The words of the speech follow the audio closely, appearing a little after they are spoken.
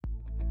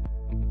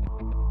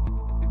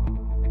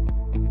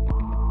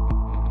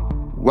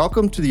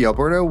Welcome to the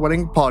Alberta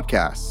Wedding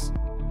Podcast,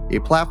 a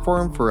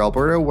platform for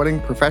Alberta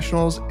wedding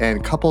professionals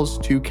and couples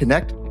to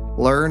connect,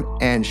 learn,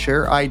 and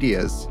share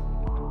ideas.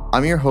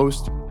 I'm your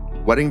host,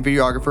 wedding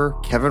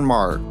videographer Kevin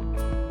Marr.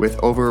 With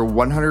over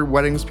 100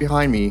 weddings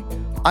behind me,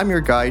 I'm your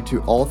guide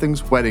to all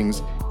things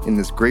weddings in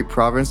this great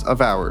province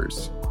of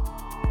ours.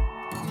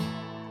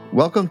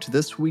 Welcome to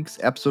this week's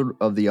episode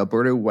of the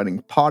Alberta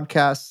Wedding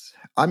Podcast.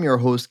 I'm your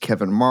host,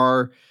 Kevin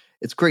Marr.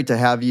 It's great to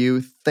have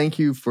you. Thank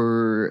you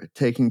for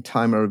taking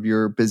time out of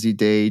your busy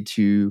day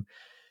to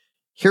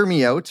hear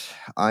me out.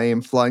 I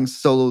am flying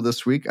solo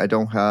this week. I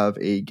don't have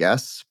a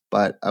guest,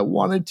 but I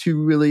wanted to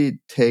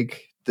really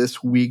take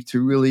this week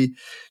to really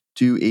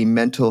do a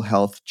mental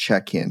health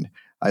check-in.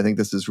 I think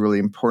this is really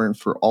important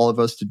for all of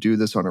us to do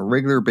this on a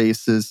regular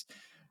basis,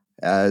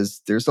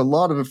 as there's a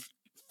lot of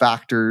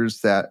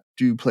factors that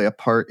do play a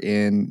part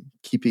in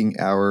keeping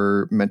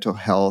our mental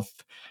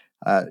health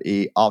at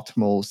a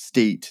optimal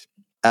state.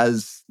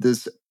 As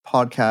this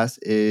podcast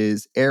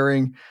is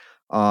airing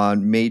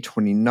on May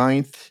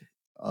 29th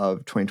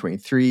of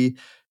 2023,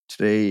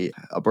 today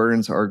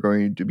Albertans are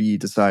going to be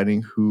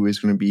deciding who is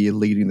going to be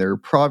leading their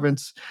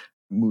province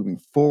moving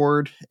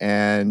forward.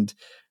 And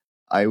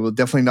I will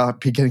definitely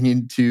not be getting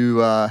into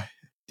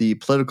the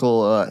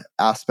political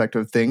aspect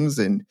of things,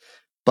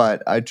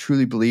 but I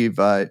truly believe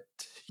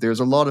there's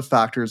a lot of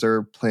factors that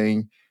are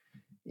playing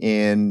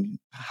in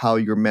how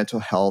your mental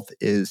health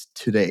is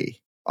today.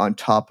 On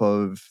top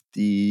of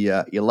the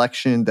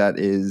election that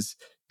is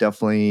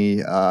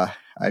definitely,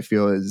 I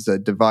feel, is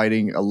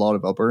dividing a lot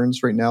of Albertans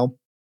right now.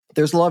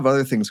 There's a lot of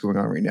other things going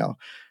on right now.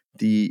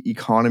 The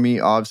economy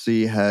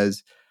obviously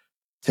has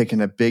taken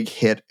a big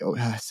hit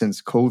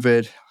since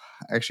COVID.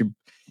 Actually,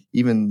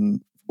 even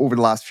over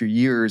the last few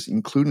years,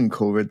 including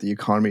COVID, the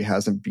economy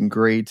hasn't been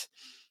great.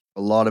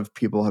 A lot of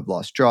people have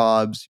lost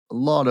jobs. A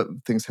lot of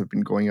things have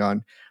been going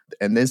on.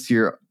 And this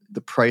year, the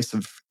price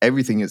of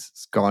everything has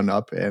gone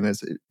up and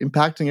is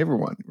impacting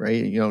everyone,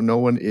 right? No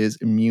one is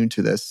immune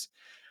to this.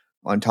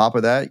 On top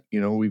of that,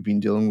 we've been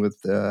dealing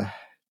with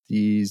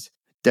these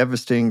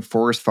devastating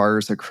forest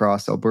fires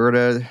across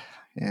Alberta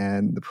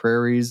and the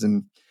prairies,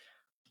 and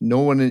no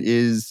one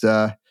is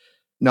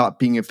not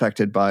being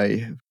affected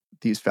by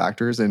these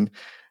factors. And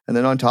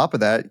then on top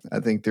of that, I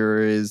think there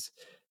is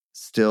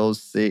still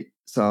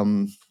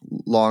some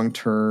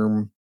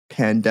long-term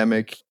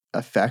pandemic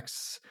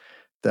effects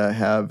that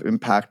have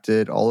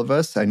impacted all of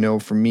us. I know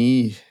for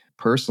me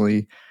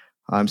personally,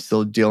 I'm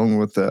still dealing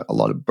with a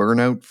lot of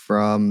burnout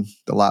from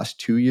the last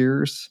 2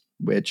 years,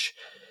 which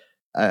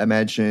I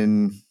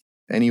imagine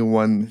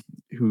anyone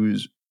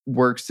who's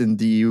works in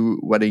the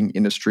wedding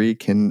industry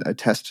can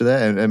attest to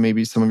that. And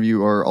maybe some of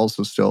you are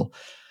also still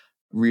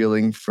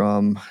reeling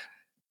from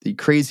the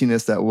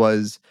craziness that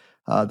was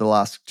the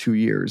last 2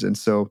 years. And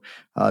so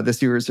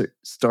this year is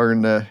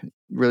starting to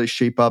really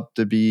shape up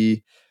to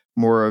be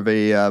more of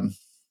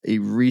a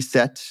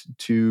reset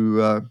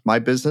to my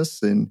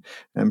business, and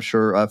I'm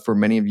sure for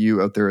many of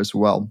you out there as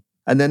well.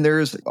 And then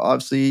there's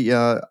obviously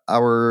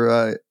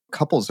our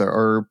couples that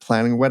are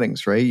planning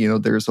weddings, right?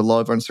 There's a lot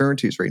of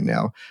uncertainties right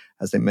now.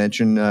 As I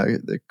mentioned,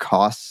 the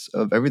costs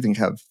of everything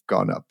have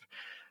gone up.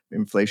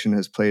 Inflation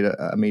has played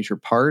a major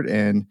part,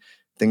 and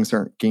things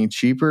aren't getting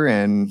cheaper.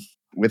 And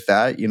with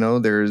that,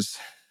 there's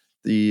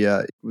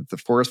with the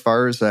forest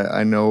fires that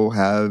I know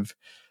have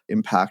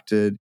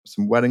impacted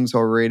some weddings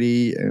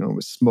already,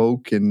 with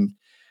smoke and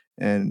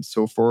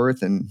so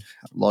forth. And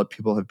a lot of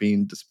people have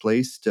been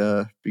displaced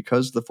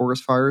because of the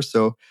forest fires.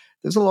 So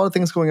there's a lot of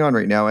things going on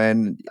right now.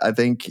 And I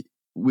think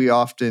we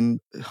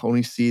often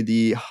only see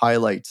the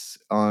highlights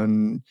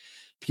on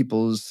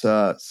people's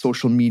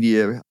social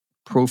media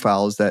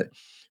profiles, that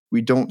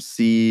we don't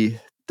see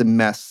the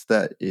mess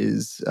that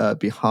is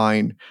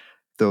behind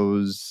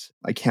those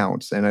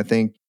accounts. And I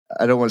think,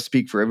 I don't want to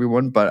speak for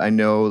everyone, but I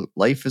know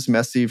life is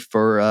messy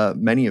for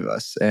many of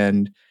us.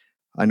 And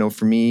I know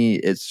for me,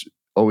 it's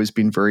always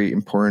been very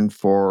important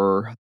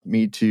for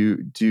me to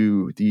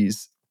do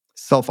these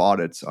self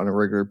audits on a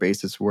regular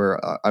basis,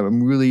 where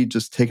I'm really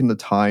just taking the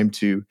time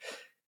to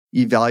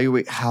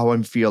evaluate how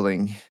I'm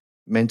feeling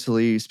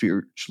mentally,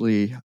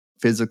 spiritually,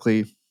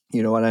 physically.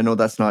 And I know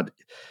that's not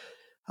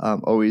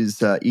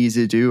always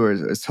easy to do, or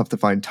it's tough to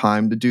find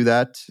time to do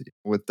that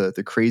with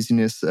the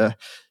craziness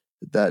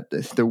that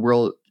the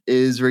world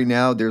is right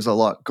now. There's a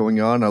lot going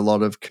on, a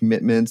lot of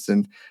commitments,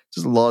 and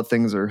just a lot of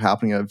things are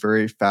happening at a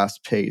very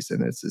fast pace.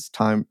 And it's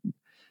time,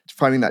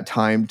 finding that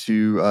time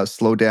to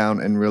slow down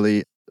and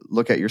really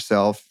look at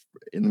yourself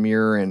in the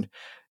mirror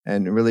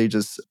and really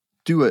just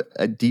do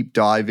a deep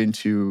dive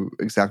into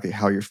exactly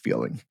how you're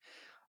feeling.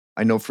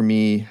 I know for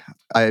me,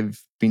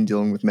 I've been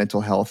dealing with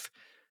mental health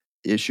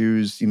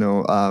issues,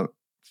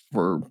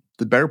 for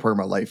the better part of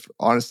my life.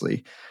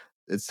 Honestly,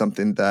 it's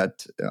something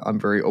that I'm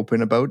very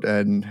open about,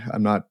 and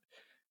I'm not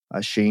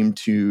ashamed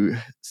to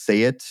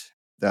say it,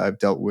 that I've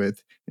dealt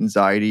with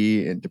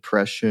anxiety and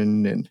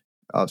depression, and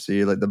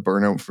obviously like the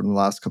burnout from the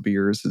last couple of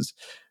years has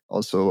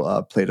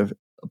also played a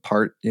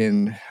part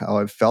in how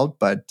I've felt.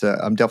 But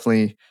I'm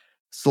definitely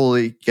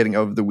slowly getting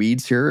out of the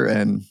weeds here,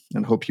 and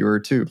hope you are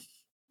too.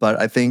 But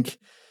I think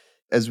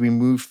as we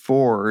move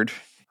forward,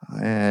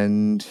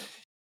 and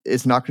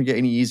it's not going to get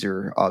any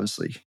easier,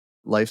 obviously.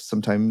 Life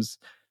sometimes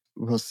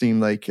will seem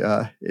like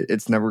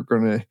it's never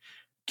going to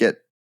get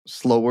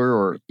slower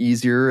or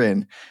easier.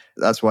 And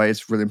that's why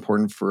it's really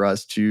important for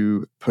us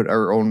to put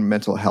our own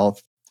mental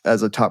health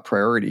as a top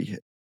priority.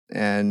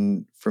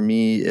 And for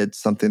me, it's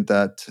something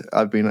that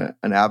I've been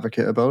an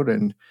advocate about.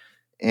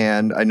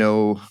 And I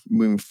know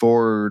moving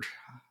forward,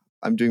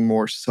 I'm doing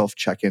more self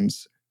check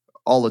ins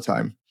all the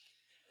time,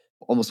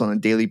 almost on a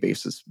daily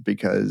basis,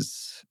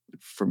 because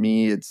for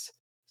me, it's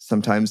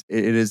sometimes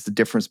it is the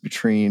difference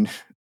between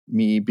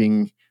me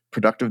being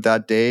productive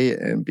that day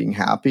and being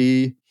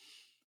happy,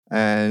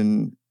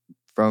 and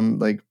from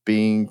like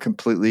being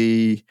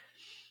completely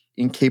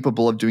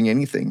incapable of doing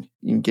anything,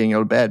 even getting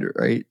out of bed,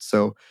 right?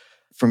 So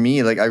for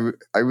me, like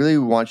I really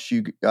want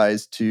you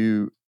guys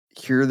to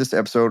hear this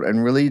episode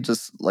and really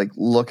just like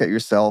look at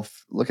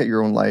yourself, look at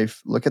your own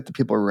life, look at the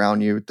people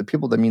around you, the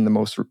people that mean the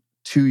most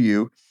to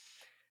you,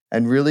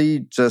 and really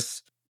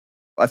just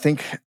I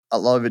think a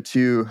lot of it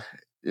too,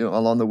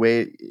 along the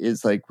way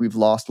is like we've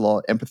lost a lot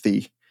of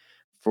empathy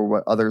for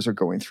what others are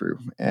going through.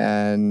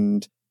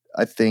 And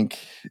I think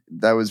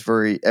that was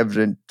very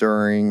evident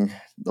during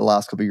the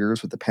last couple of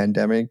years with the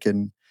pandemic.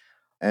 And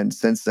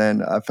since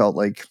then, I felt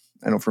like,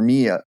 I know for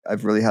me,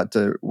 I've really had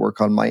to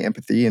work on my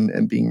empathy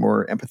and being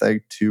more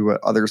empathetic to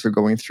what others are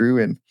going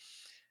through,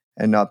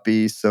 and not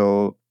be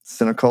so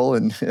cynical.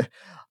 And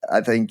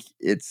I think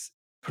it's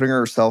putting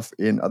ourselves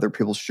in other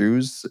people's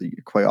shoes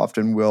quite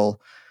often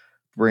will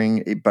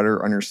bring a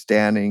better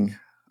understanding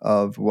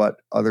of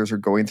what others are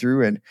going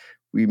through. And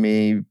we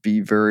may be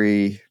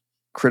very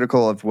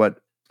critical of what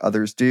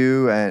others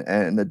do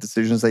and the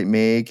decisions they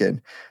make.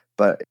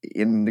 But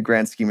in the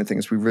grand scheme of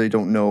things, we really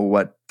don't know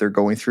what they're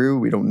going through.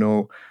 We don't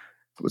know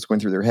what's going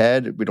through their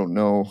head. We don't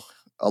know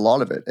a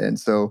lot of it. And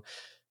so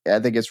I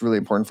think it's really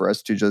important for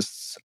us to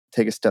just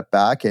take a step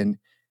back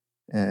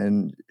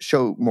and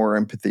show more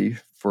empathy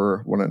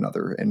for one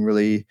another, and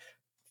really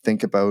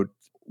think about,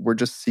 we're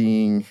just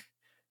seeing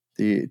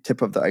the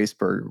tip of the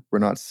iceberg. We're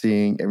not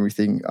seeing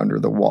everything under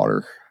the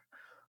water.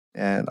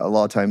 And a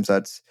lot of times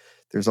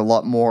there's a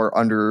lot more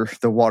under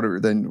the water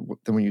than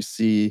when you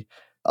see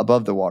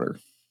above the water.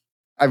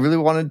 I really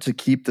wanted to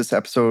keep this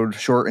episode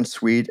short and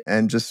sweet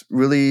and just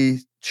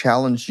really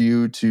challenge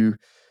you to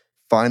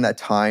find that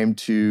time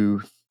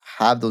to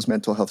have those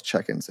mental health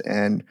check-ins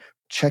and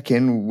check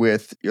in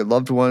with your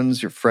loved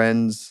ones, your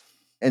friends,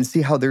 and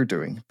see how they're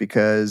doing,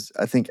 because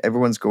I think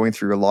everyone's going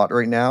through a lot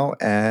right now,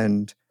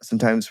 and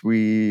sometimes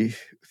we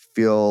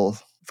feel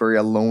very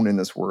alone in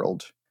this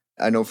world.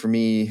 I know for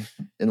me,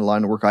 in the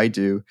line of work I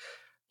do,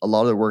 a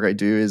lot of the work I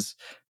do is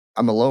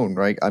I'm alone,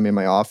 right? I'm in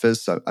my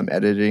office, I'm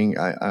editing,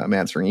 I'm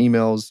answering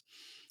emails.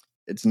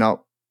 It's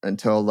not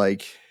until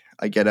like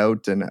I get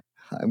out and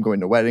I'm going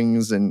to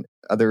weddings and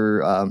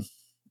other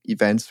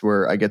events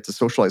where I get to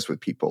socialize with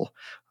people,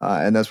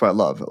 and that's what I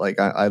love. Like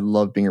I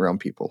love being around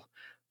people,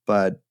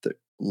 but a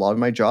lot of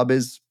my job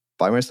is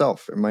by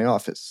myself in my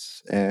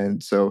office,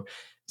 and so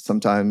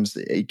sometimes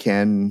it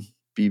can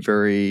be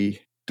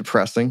very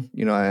depressing,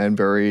 and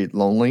very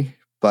lonely.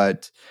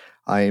 But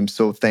I am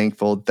so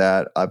thankful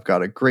that I've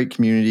got a great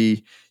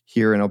community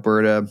here in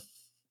Alberta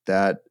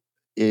that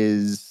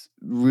is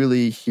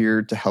really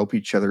here to help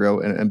each other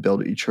out and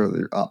build each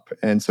other up.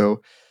 And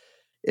so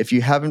if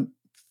you haven't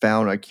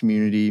found a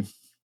community,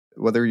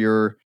 whether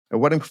you're a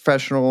wedding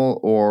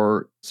professional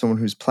or someone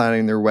who's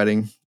planning their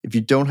wedding, if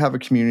you don't have a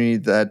community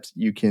that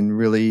you can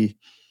really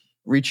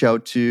reach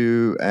out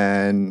to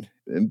and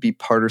be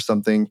part of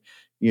something,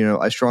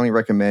 I strongly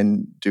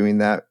recommend doing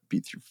that, be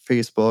it through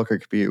Facebook, or it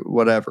could be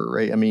whatever,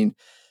 right? I mean,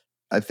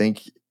 I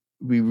think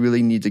we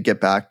really need to get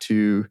back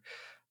to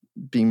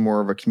being more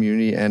of a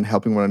community and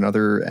helping one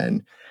another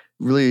and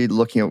really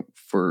looking out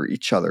for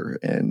each other.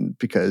 And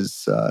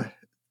because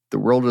the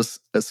world is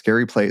a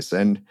scary place,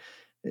 and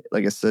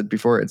like I said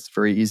before, it's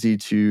very easy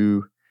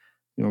to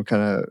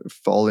kind of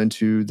fall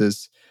into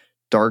this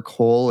dark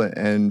hole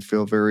and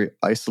feel very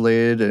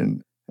isolated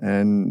and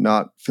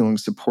not feeling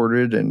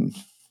supported and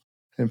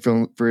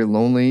feeling very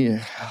lonely,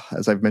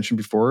 as I've mentioned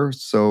before.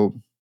 So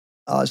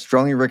I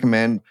strongly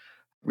recommend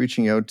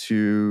reaching out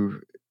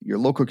to your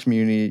local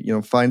community.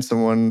 Find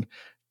someone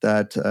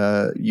that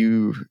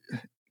you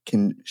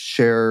can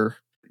share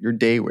your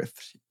day with,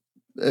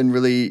 and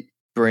really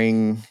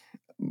bring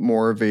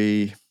more of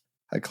a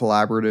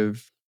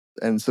collaborative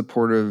and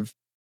supportive,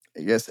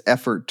 I guess,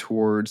 effort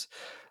towards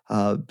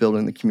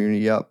building the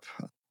community up.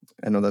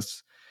 I know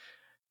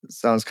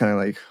sounds kind of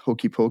like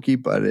hokey pokey,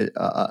 but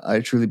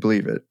I truly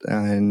believe it.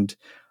 And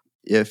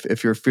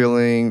if you're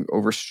feeling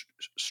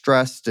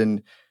stressed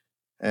and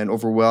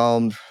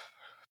overwhelmed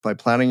by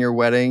planning your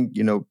wedding,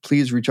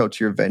 please reach out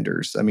to your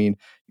vendors. I mean,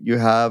 you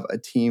have a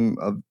team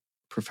of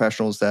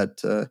professionals that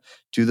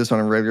do this on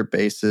a regular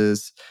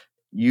basis.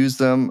 Use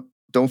them.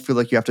 Don't feel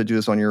like you have to do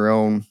this on your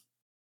own.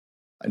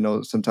 I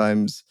know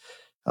sometimes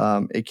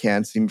it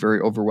can seem very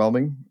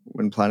overwhelming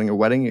when planning a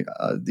wedding.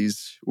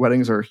 These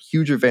weddings are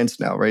huge events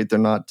now, right? They're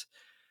not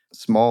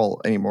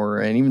small anymore.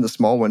 And even the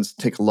small ones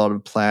take a lot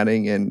of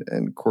planning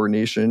and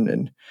coordination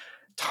and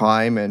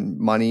time and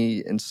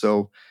money. And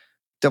so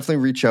definitely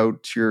reach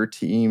out to your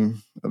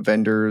team of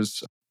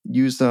vendors,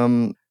 use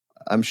them.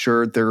 I'm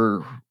sure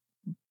they're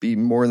be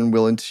more than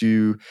willing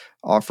to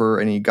offer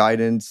any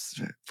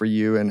guidance for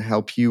you and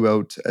help you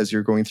out as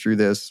you're going through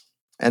this.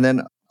 And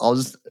then I'll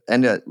just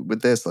end it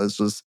with this. Let's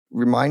just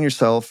remind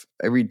yourself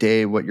every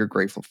day what you're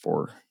grateful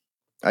for.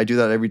 I do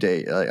that every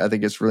day. I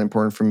think it's really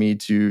important for me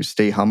to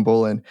stay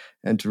humble and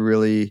to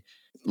really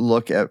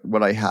look at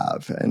what I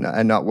have and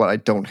not what I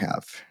don't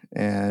have.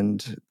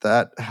 And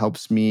that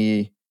helps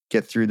me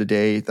get through the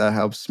day. That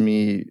helps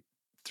me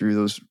through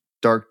those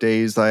dark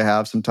days I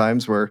have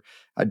sometimes where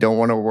I don't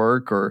want to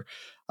work or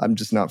I'm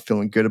just not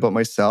feeling good about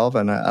myself.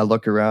 And I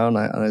look around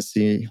and I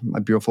see my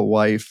beautiful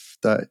wife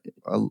that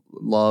I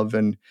love,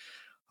 and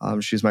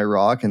she's my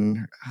rock,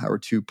 and our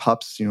two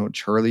pups,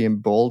 Charlie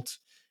and Bolt,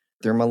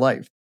 they're my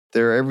life.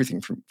 They're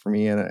everything for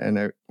me.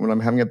 And when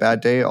I'm having a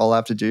bad day, all I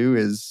have to do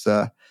is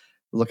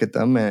look at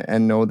them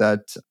and know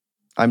that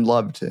I'm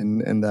loved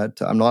and that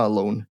I'm not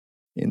alone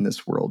in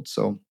this world.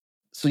 So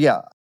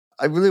yeah,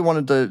 I really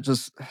wanted to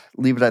just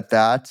leave it at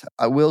that.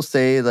 I will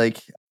say,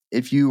 like,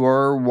 if you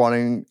are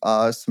wanting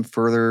some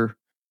further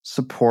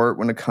support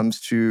when it comes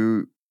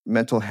to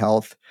mental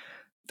health,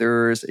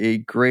 there's a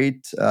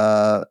great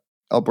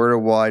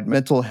Alberta-wide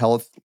mental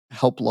health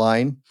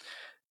helpline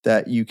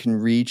that you can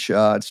reach.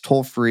 It's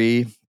toll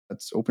free.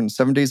 It's open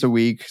 7 days a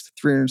week,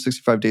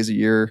 365 days a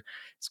year.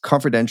 It's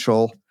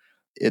confidential.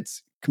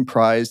 It's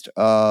comprised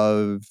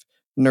of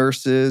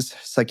nurses,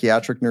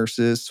 psychiatric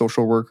nurses,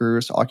 social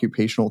workers,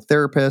 occupational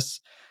therapists,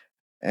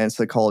 and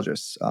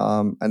psychologists.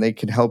 And they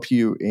can help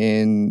you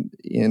in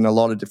a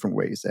lot of different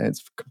ways. And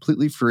it's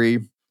completely free,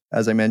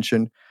 as I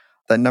mentioned.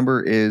 That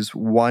number is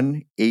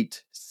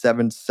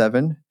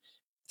 1-877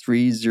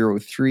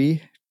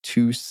 303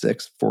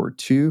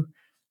 2642.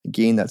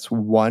 Again, that's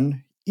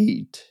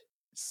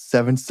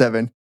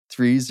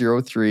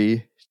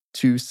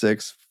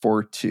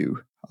 1-877-303-2642.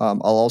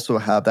 I'll also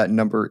have that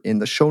number in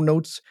the show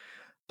notes,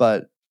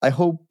 but I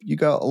hope you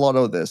got a lot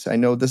out of this. I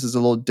know this is a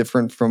little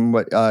different from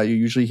what you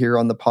usually hear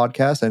on the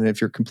podcast. And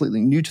if you're completely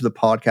new to the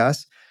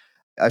podcast,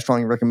 I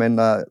strongly recommend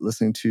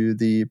listening to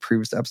the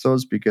previous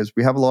episodes because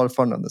we have a lot of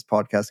fun on this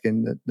podcast,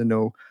 getting to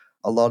know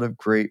a lot of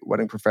great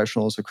wedding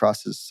professionals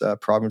across this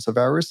province of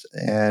ours.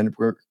 And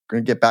we're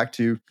going to get back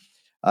to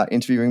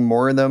interviewing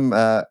more of them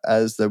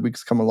as the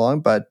weeks come along.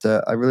 But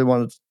I really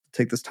wanted to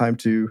take this time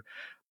to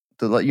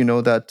let you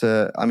know that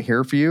I'm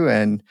here for you.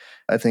 And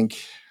I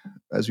think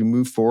as we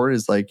move forward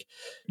is like,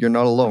 you're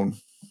not alone.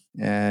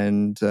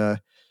 And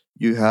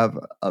you have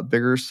a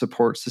bigger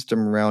support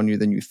system around you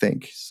than you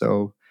think.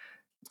 So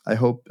I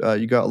hope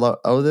you got a lot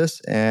out of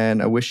this,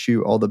 and I wish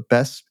you all the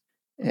best.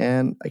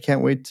 And I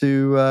can't wait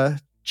to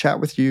chat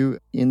with you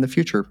in the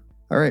future.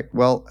 All right.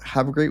 Well,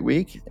 have a great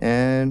week,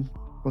 and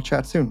we'll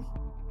chat soon.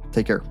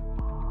 Take care.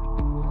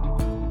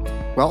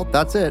 Well,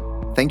 that's it.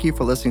 Thank you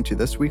for listening to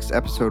this week's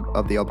episode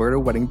of the Alberta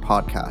Wedding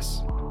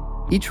Podcast.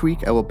 Each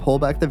week, I will pull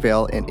back the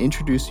veil and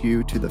introduce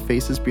you to the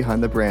faces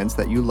behind the brands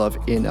that you love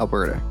in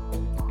Alberta.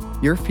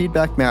 Your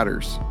feedback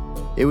matters.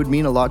 It would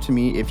mean a lot to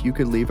me if you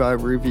could leave a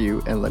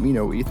review and let me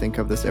know what you think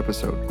of this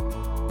episode.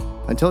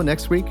 Until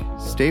next week,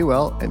 stay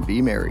well and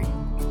be merry.